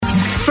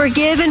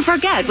Forgive and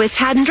forget with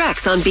Tad and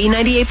Drex on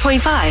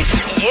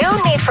B98.5.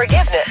 You need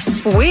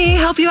forgiveness. We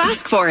help you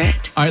ask for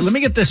it. All right, let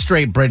me get this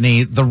straight,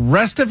 Brittany. The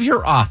rest of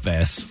your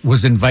office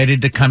was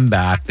invited to come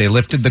back. They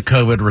lifted the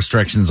COVID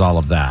restrictions, all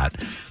of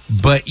that.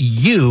 But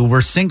you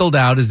were singled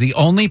out as the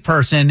only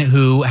person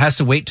who has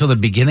to wait till the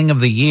beginning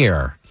of the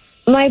year.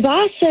 My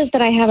boss says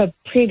that I have a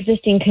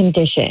pre-existing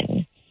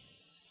condition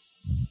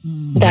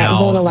that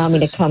won't allow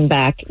me to come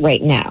back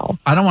right now.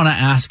 I don't want to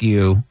ask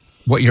you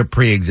what your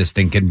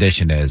pre-existing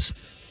condition is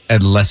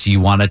unless you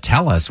want to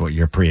tell us what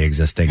your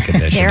pre-existing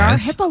condition is. There are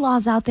HIPAA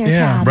laws out there,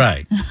 Tad.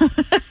 Right.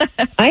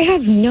 I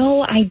have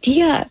no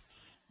idea.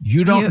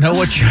 You don't know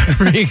what your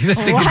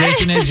pre-existing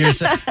condition is?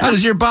 How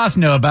does your boss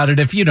know about it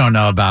if you don't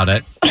know about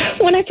it?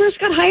 When I first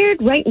got hired,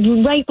 right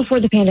before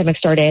the pandemic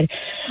started,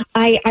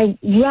 I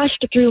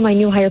rushed through my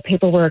new hire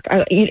paperwork.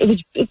 It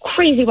was a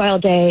crazy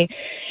wild day.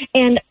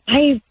 And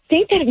I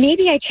think that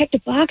maybe I checked a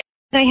box.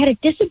 I had a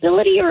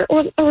disability or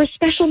a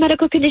special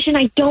medical condition.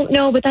 I don't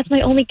know, but that's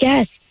my only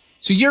guess.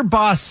 So your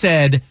boss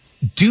said,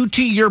 due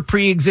to your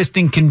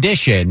pre-existing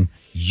condition,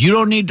 you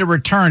don't need to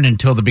return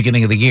until the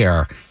beginning of the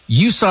year.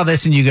 You saw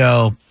this and you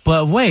go,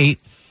 but wait,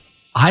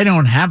 I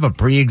don't have a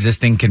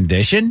pre-existing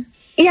condition?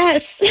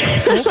 Yes,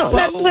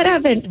 that's what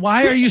happened.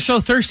 Why are you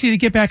so thirsty to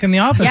get back in the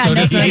office? Yeah, so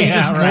doesn't that mean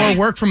just right.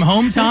 more work from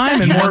home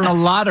time and You more won a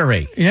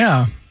lottery?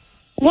 Yeah.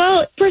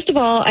 Well, first of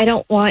all, I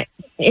don't want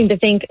him to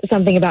think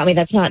something about me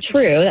that's not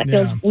true. That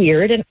feels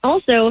weird. And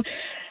also,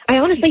 I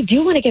honestly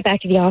do want to get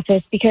back to the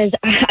office because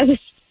I was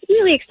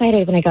really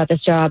excited when I got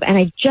this job, and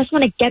I just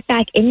want to get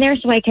back in there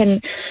so I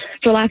can,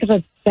 for lack of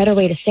a better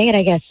way to say it,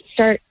 I guess,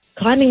 start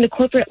climbing the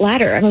corporate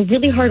ladder. I'm a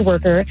really hard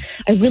worker.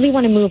 I really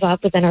want to move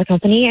up within our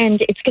company, and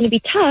it's going to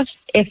be tough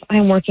if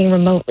I'm working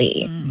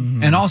remotely.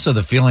 Mm-hmm. And also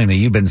the feeling that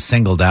you've been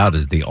singled out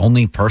as the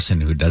only person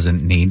who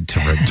doesn't need to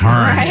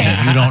return. Right.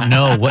 And you don't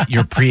know what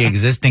your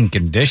pre-existing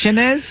condition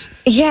is?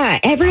 Yeah,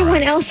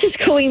 everyone else is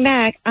going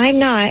back. I'm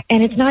not,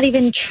 and it's not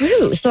even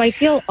true. So I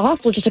feel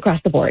awful just across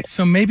the board.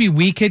 So maybe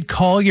we could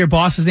call your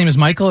boss's name is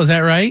Michael. Is that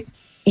right?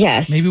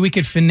 Yes. Maybe we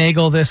could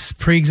finagle this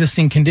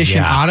pre-existing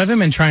condition out of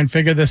him and try and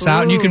figure this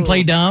out, and you can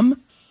play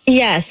dumb?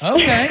 Yes.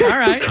 Okay, all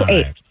right. All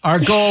right. Our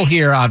goal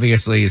here,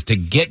 obviously, is to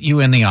get you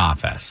in the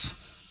office.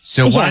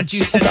 So why don't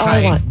you sit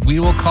tight? We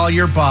will call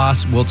your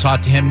boss. We'll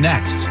talk to him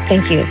next.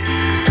 Thank you.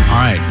 All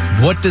right.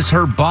 What does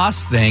her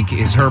boss think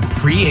is her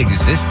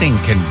pre-existing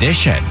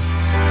condition?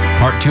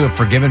 Part 2 of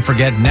Forgive and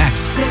Forget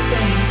next.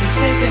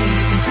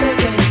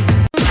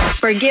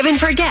 Forgive and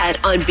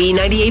Forget on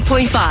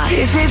B98.5.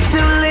 Is it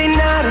too late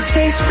now to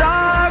say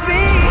sorry?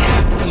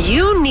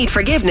 You need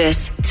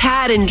forgiveness.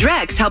 Tad and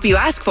Drex help you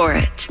ask for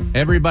it.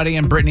 Everybody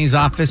in Britany'S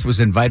office was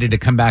invited to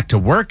come back to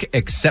work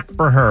except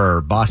for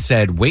her. Boss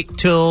said, wait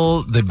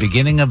till the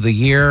beginning of the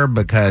year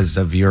because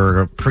of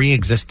your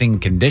pre-existing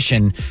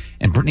condition.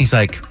 And Britany's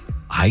like,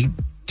 I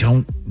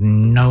don't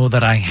know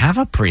that I have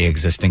a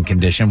pre-existing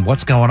condition.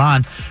 What's going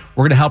on?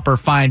 We're going to help her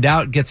find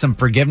out, get some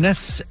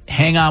forgiveness.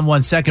 Hang on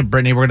one second,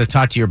 Brittany. We're going to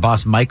talk to your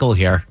boss, Michael,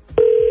 here.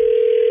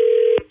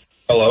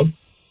 Hello?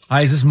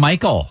 Hi, is this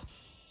Michael?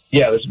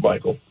 Yeah, this is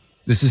Michael.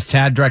 This is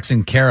Tad, Drex,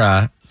 and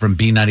Kara from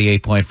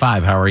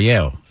B98.5. How are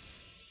you?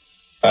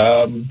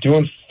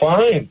 Doing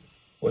fine.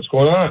 What's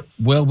going on?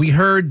 Well, we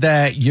heard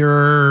that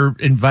you're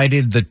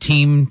invited the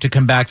team to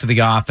come back to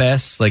the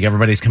office. Like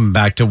everybody's coming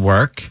back to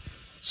work.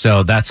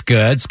 So that's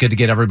good. It's good to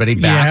get everybody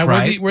back, yeah,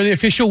 right? We're the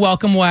official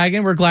welcome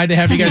wagon. We're glad to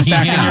have you guys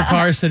back in your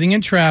car sitting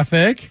in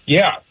traffic.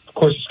 Yeah, of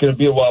course it's going to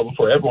be a while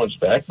before everyone's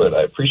back, but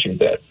I appreciate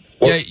that.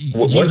 Do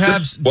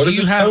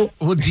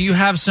you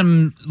have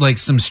some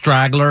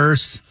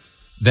stragglers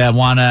that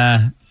want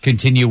to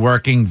continue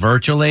working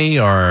virtually,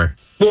 or?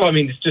 Well, I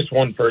mean, it's just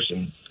one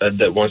person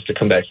that wants to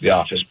come back to the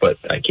office, but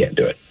I can't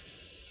do it.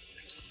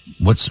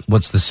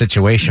 What's the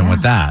situation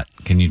with that?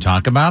 Can you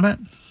talk about it?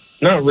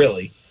 Not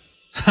really.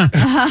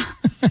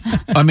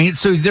 I mean,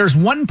 so there's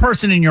one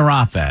person in your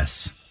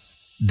office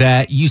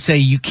that you say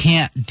you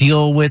can't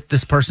deal with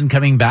this person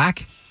coming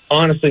back?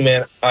 Honestly,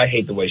 man, I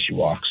hate the way she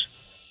walks.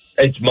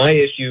 It's my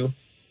issue.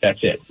 That's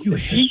it. You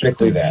it's hate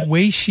strictly the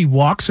way she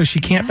walks so she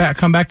can't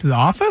come back to the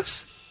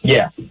office?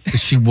 Yeah. Does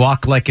she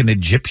walk like an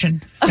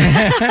Egyptian?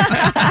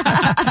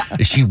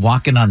 Is she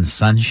walking on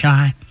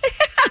sunshine?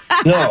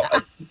 No,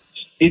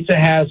 it's a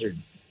hazard.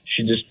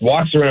 She just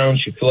walks around.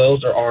 She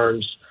flails her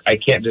arms. I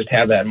can't just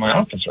have that in my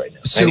office right now.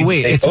 So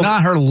wait, it's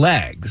not her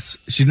legs.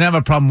 She didn't have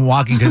a problem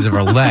walking because of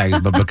her legs,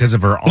 but because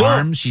of her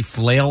arms, she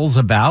flails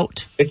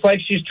about? It's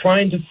like she's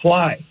trying to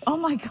fly. Oh,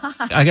 my God.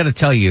 I got to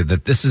tell you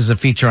that this is a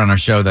feature on our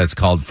show that's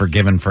called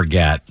Forgive and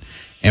Forget.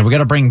 And we got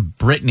to bring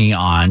Brittany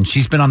on.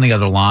 She's been on the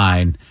other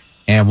line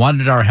and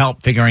wanted our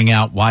help figuring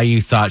out why you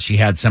thought she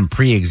had some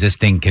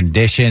pre-existing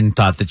condition,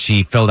 thought that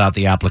she filled out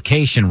the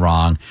application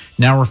wrong.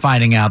 Now we're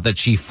finding out that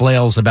she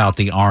flails about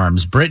the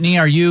arms. Brittany,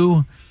 are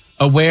you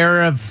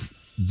aware of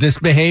this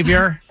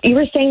behavior? You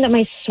were saying that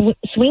my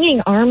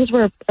swinging arms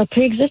were a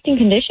pre-existing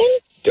condition?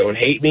 Don't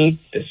hate me.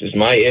 This is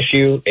my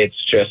issue. It's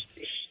just,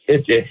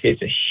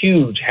 it's a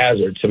huge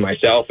hazard to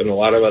myself and a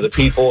lot of other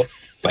people.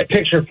 My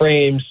picture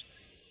frames,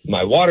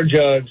 my water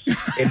jugs.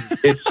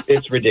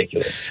 It's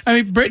ridiculous.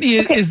 I mean, Brittany,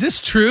 is this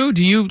true?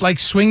 Do you like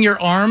swing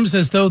your arms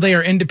as though they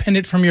are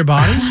independent from your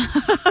body?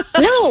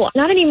 No,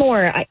 not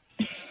anymore.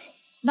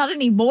 Not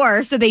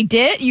anymore. So they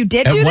did? You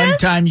did do At this? one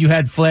time you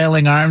had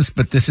flailing arms,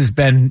 but this has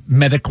been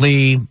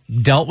medically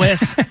dealt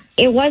with?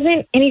 It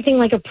wasn't anything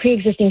like a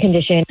pre-existing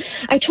condition.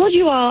 I told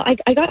you all,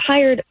 I got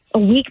hired a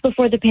week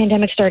before the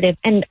pandemic started,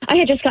 and I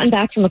had just gotten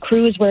back from a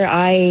cruise where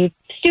I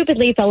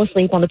stupidly fell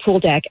asleep on the pool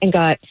deck and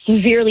got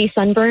severely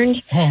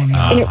sunburned. Oh,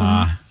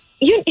 no.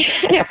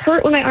 And it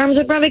hurt when my arms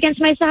would rub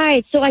against my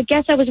side. So I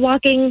guess I was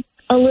walking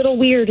a little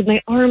weird with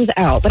my arms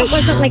out, but it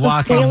wasn't like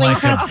a flailing like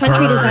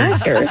cross-country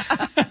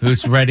disaster.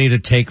 Who's ready to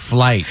take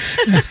flight.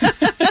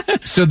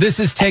 So this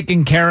is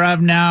taken care of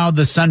now?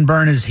 The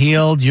sunburn is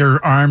healed?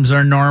 Your arms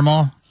are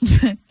normal?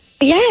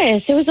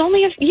 Yes, it was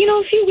only a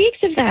few weeks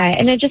of that,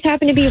 and it just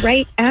happened to be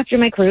right after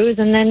my cruise,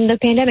 and then the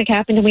pandemic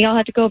happened, and we all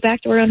had to go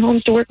back to our own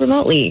homes to work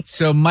remotely.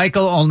 So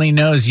Michael only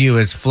knows you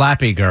as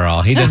Flappy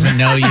Girl. He doesn't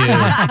know you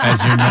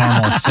as your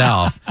normal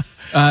self.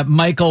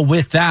 Michael,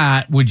 with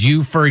that, would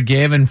you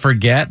forgive and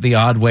forget the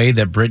odd way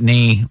that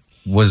Brittany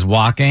was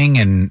walking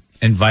and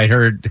invite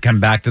her to come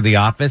back to the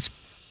office?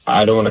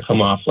 I don't want to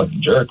come off like a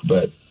jerk,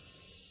 but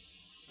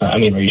are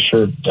you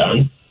sure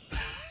done?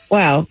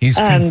 Wow. He's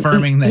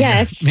confirming that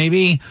yes.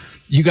 Maybe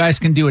you guys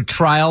can do a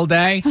trial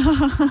day.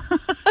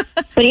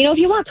 But if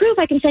you want proof,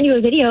 I can send you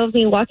a video of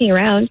me walking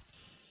around.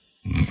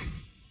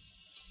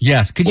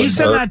 Yes. Could you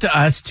send that to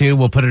us too?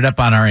 We'll put it up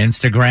on our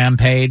Instagram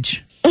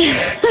page.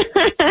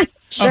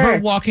 Of her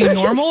walking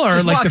normal or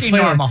Just like walking the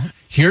flare? normal.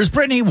 Here's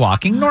Brittany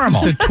walking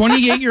normal. Just a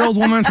 28-year-old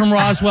woman from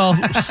Roswell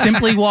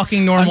simply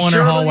walking normal in her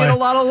it'll hallway. get a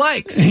lot of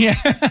likes. Yeah.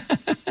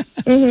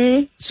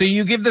 Mm-hmm. So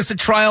you give this a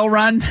trial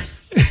run?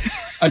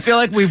 I feel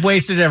like we've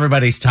wasted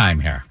everybody's time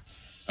here.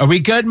 Are we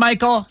good,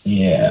 Michael?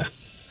 Yeah.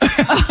 On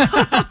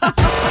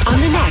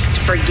the next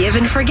Forgive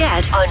and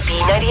Forget on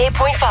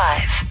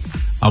B98.5.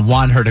 I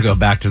want her to go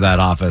back to that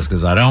office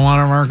because I don't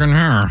want her working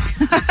here.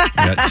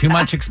 We got too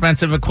much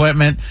expensive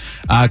equipment.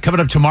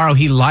 Coming up tomorrow,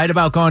 he lied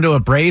about going to a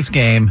Braves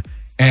game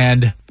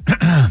and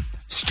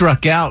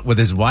struck out with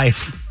his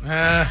wife.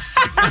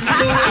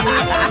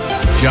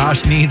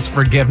 Josh needs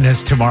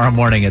forgiveness tomorrow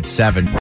morning at 7.